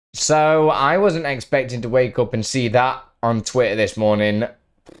So I wasn't expecting to wake up and see that on Twitter this morning.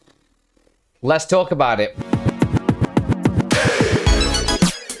 Let's talk about it.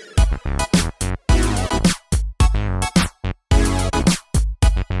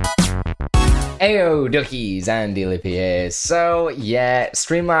 Ayo duckies, Andilippi here. So yeah,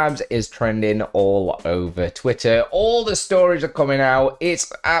 Streamlabs is trending all over Twitter. All the stories are coming out.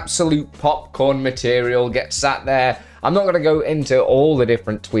 It's absolute popcorn material. Get sat there. I'm not going to go into all the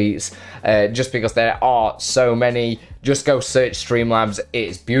different tweets just because there are so many. Just go search Streamlabs.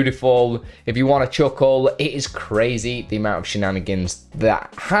 It's beautiful. If you want to chuckle, it is crazy the amount of shenanigans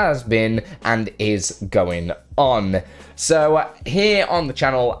that has been and is going on. So here on the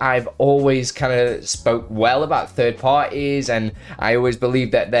channel, I've always kind of spoke well about third parties, and I always believe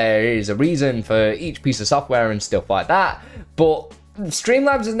that there is a reason for each piece of software and stuff like that. But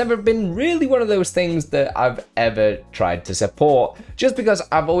Streamlabs has never been really one of those things that I've ever tried to support, just because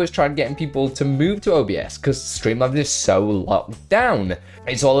I've always tried getting people to move to OBS because Streamlabs is so locked down.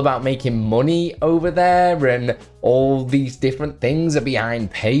 It's all about making money over there, and all these different things are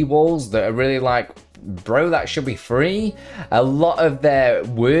behind paywalls that are really like, bro, that should be free. A lot of their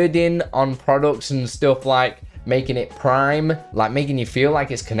wording on products and stuff like making it prime, like making you feel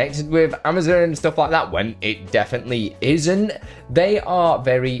like it's connected with Amazon and stuff like that, when it definitely isn't. They are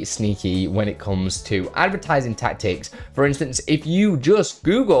very sneaky when it comes to advertising tactics. For instance, if you just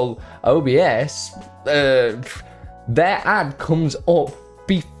Google OBS, their ad comes up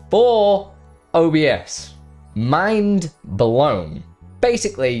before OBS. Mind blown.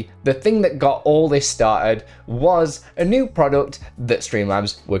 Basically, the thing that got all this started was a new product that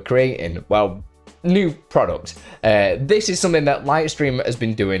Streamlabs were creating. Well, new product. This is something that Lightstream has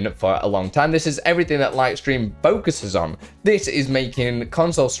been doing for a long time. This is everything that Lightstream focuses on. This is making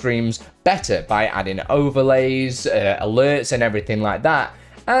console streams better by adding overlays, alerts and everything like that.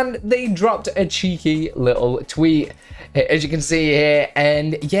 And they dropped a cheeky little tweet, as you can see here,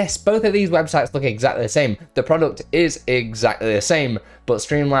 and yes, both of these websites look exactly the same. The product is exactly the same, but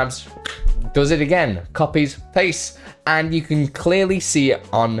Streamlabs does it again, copies, pastes, and you can clearly see it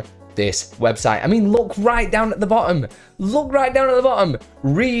on this website. I mean, look right down at the bottom. Look right down at the bottom.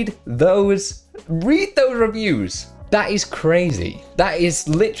 Read those reviews. That is crazy. That is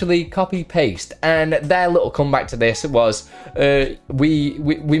literally copy paste. And their little comeback to this was, we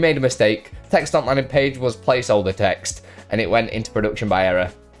made a mistake. Text on landing page was placeholder text, and it went into production by error.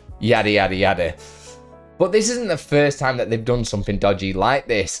 Yada yada yada. But this isn't the first time that they've done something dodgy like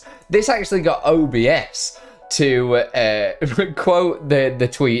this. This actually got OBS to quote the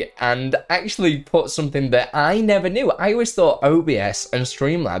tweet and actually put something that I never knew. I always thought OBS and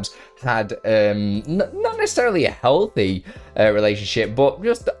Streamlabs had not necessarily a healthy relationship, but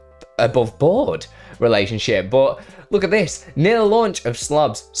just above board relationship. But look at this. Near the launch of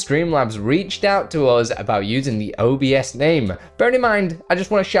SLOBS, Streamlabs reached out to us about using the OBS name. Bear in mind, I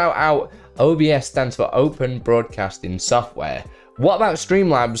just want to shout out, OBS stands for Open Broadcasting Software. What about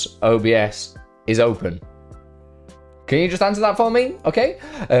Streamlabs? OBS is open. Can you just answer that for me? Okay.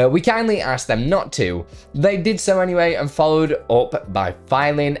 We kindly asked them not to. They did so anyway and followed up by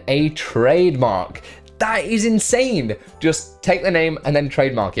filing a trademark. That is insane. Just take the name and then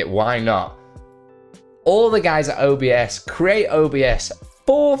trademark it. Why not? All the guys at OBS create OBS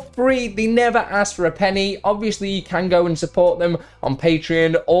for free. They never ask for a penny. Obviously, you can go and support them on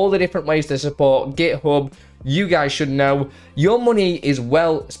Patreon. All the different ways to support. GitHub. You guys should know. Your money is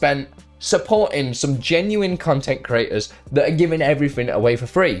well spent supporting some genuine content creators that are giving everything away for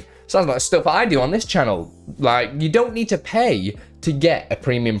free. Sounds like stuff I do on this channel. Like, you don't need to pay to get a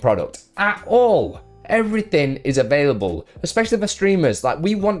premium product at all. Everything is available, especially for streamers. Like,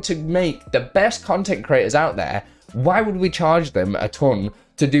 we want to make the best content creators out there. Why would we charge them a ton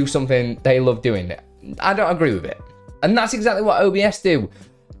to do something they love doing? I don't agree with it. And that's exactly what OBS do.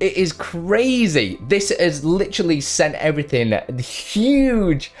 It is crazy. This has literally sent everything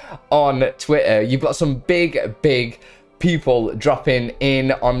huge on Twitter. You've got some big people dropping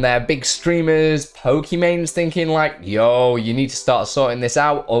in on their big streamers, Pokemains thinking like, yo, you need to start sorting this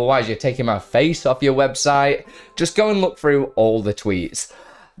out, otherwise you're taking my face off your website. Just go and look through all the tweets.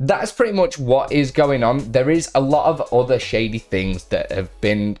 That's pretty much what is going on. There is a lot of other shady things that have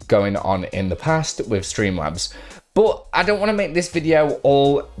been going on in the past with Streamlabs. But I don't want to make this video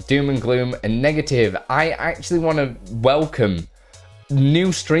all doom and gloom and negative. I actually want to welcome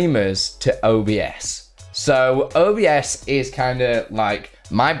new streamers to OBS. So OBS is kind of like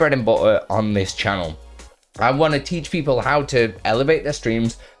my bread and butter on this channel. I want to teach people how to elevate their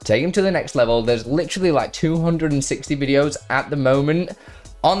streams, take them to the next level. There's literally like 260 videos at the moment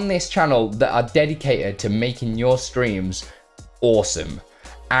on this channel that are dedicated to making your streams awesome.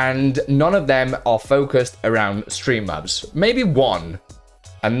 and none of them are focused around Streamlabs. Maybe one,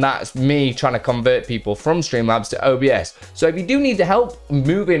 and that's me trying to convert people from Streamlabs to OBS. So if you do need help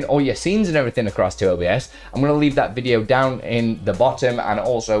moving all your scenes and everything across to OBS, I'm going to leave that video down in the bottom and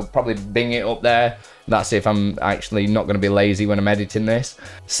also probably bing it up there. That's if I'm actually not going to be lazy when I'm editing this.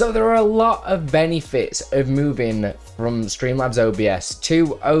 So there are a lot of benefits of moving from Streamlabs OBS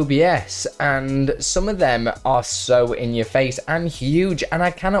to OBS, and some of them are so in your face and huge, and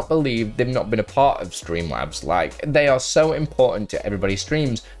I cannot believe they've not been a part of Streamlabs. Like, they are so important to everybody's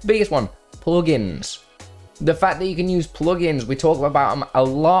streams. Biggest one, plugins. The fact that you can use plugins, we talk about them a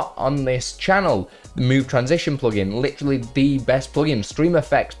lot on this channel. The Move Transition plugin, literally the best plugin. Stream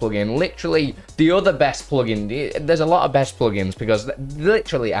Effects plugin, literally the other best plugin. There's a lot of best plugins because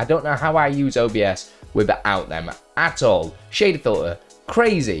literally I don't know how I use OBS without them at all. Shade filter,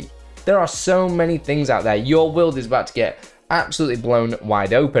 crazy. There are so many things out there. Your world is about to get absolutely blown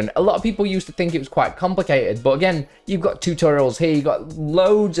wide open. A lot of people used to think it was quite complicated, but again, you've got tutorials here, you've got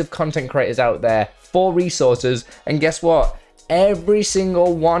loads of content creators out there for resources, and guess what? Every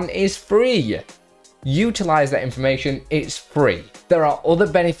single one is free. Utilize that information, it's free. There are other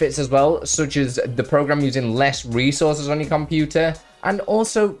benefits as well, such as the program using less resources on your computer, and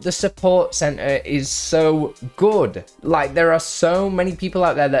also the support center is so good. Like, there are so many people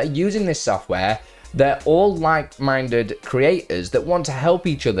out there that are using this software. They're all like-minded creators that want to help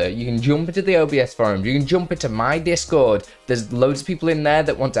each other. You can jump into the OBS forums, you can jump into my Discord. There's loads of people in there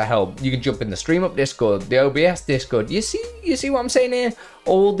that want to help. You can jump in the StreamUp Discord, the OBS Discord. You see what I'm saying here?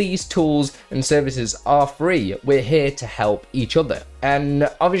 All these tools and services are free. We're here to help each other. And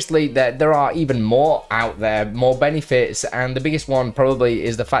obviously there are even more out there, more benefits, and the biggest one probably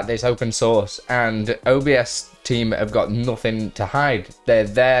is the fact that it's open source, and OBS team have got nothing to hide. They're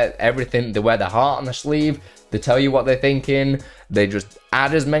there, everything, they wear their heart on the sleeve, they tell you what they're thinking, they just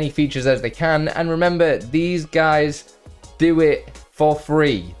add as many features as they can, and remember, these guys do it for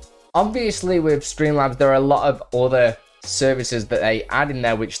free. Obviously with Streamlabs there are a lot of other services that they add in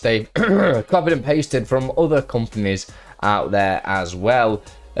there which they've copied and pasted from other companies out there as well.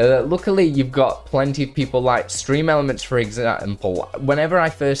 Luckily, you've got plenty of people like Stream Elements, for example. Whenever I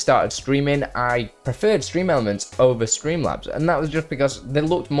first started streaming, I preferred Stream Elements over Streamlabs, and that was just because they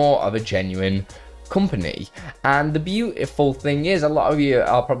looked more of a genuine company. And the beautiful thing is, a lot of you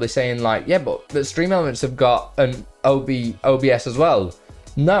are probably saying like, yeah, but the Stream Elements have got an OBS as well.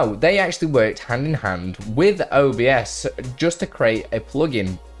 No, they actually worked hand in hand with OBS just to create a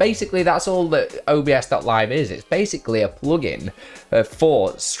plugin. Basically, that's all that OBS.live is. It's basically a plugin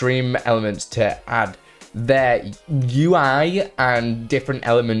for Stream Elements to add their UI and different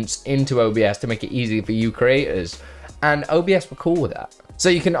elements into OBS to make it easy for you creators. And OBS were cool with that. So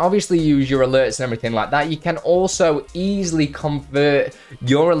you can obviously use your alerts and everything like that. You can also easily convert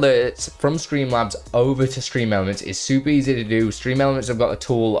your alerts from Streamlabs over to Stream Elements. It's super easy to do. Stream Elements have got a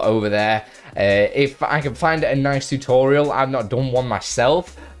tool over there. If I can find a nice tutorial, I've not done one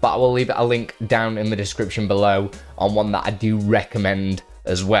myself, but I will leave a link down in the description below on one that I do recommend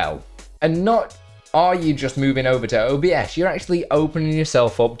as well. And not are you just moving over to OBS, you're actually opening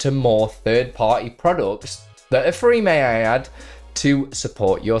yourself up to more third-party products that are free, may I add, to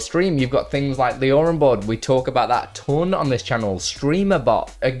support your stream. You've got things like the Oran board. We talk about that a ton on this channel.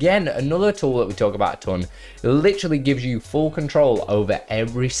 StreamerBot, again, another tool that we talk about a ton. It literally gives you full control over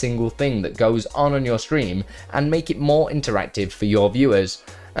every single thing that goes on your stream and make it more interactive for your viewers.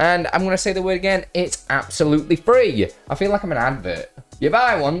 And I'm going to say the word again, it's absolutely free. I feel like I'm an advert. You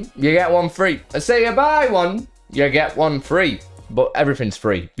buy one, you get one free. I say you buy one, you get one free. But everything's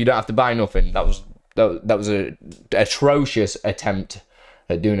free. You don't have to buy nothing. That was an atrocious attempt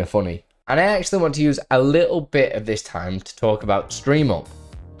at doing a funny. And I actually want to use a little bit of this time to talk about StreamUp.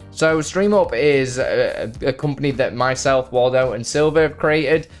 So StreamUp is a company that myself, Waldo, and Silver have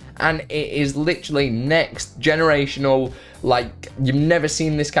created, and it is literally next generational, like, you've never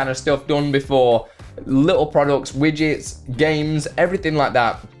seen this kind of stuff done before. Little products, widgets, games, everything like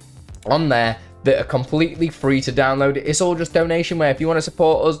that on there that are completely free to download. It's all just donation where if you want to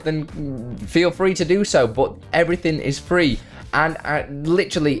support us, then feel free to do so, but everything is free. And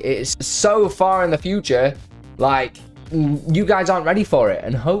literally, it's so far in the future, like, you guys aren't ready for it,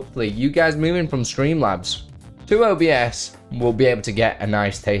 and hopefully you guys moving from Streamlabs to OBS will be able to get a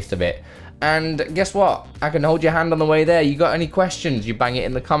nice taste of it. And guess what? I can hold your hand on the way there. You got any questions, you bang it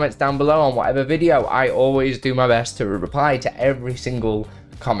in the comments down below on whatever video. I always do my best to reply to every single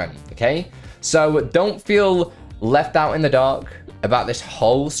comment, okay? So don't feel left out in the dark about this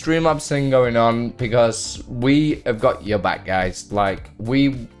whole Streamlabs thing going on, because we have got your back, guys. Like,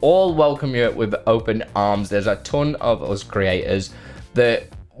 we all welcome you with open arms. There's a ton of us creators that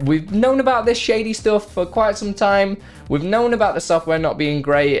we've known about this shady stuff for quite some time. We've known about the software not being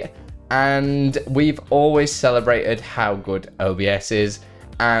great, and we've always celebrated how good OBS is,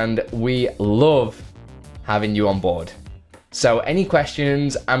 and we love having you on board. So any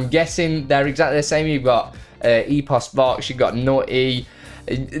questions, I'm guessing they're exactly the same. You've got EPOS Box, you've got Nutty,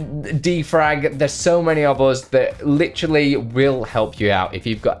 Defrag. There's so many of us that literally will help you out if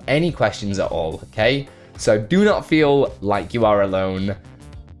you've got any questions at all, okay? So do not feel like you are alone.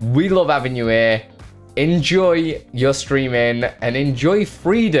 We love having you here. Enjoy your streaming and enjoy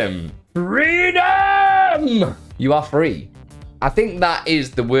freedom. Freedom! You are free. I think that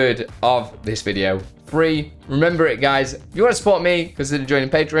is the word of this video. Free. Remember it, guys. If you want to support me, consider joining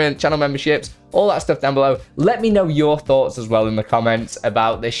Patreon, channel memberships, all that stuff down below. Let me know your thoughts as well in the comments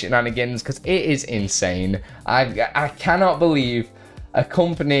about this shenanigans, because it is insane. I cannot believe a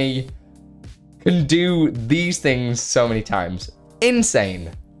company can do these things so many times.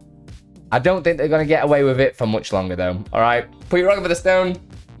 Insane. I don't think they're going to get away with it for much longer, though. All right? Put your rock over the stone.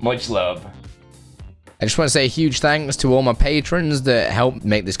 Much love. I just want to say a huge thanks to all my patrons that help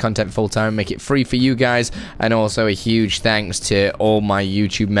make this content full-time, make it free for you guys, and also a huge thanks to all my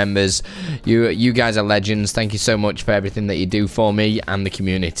YouTube members. You guys are legends. Thank you so much for everything that you do for me and the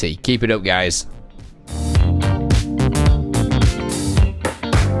community. Keep it up, guys.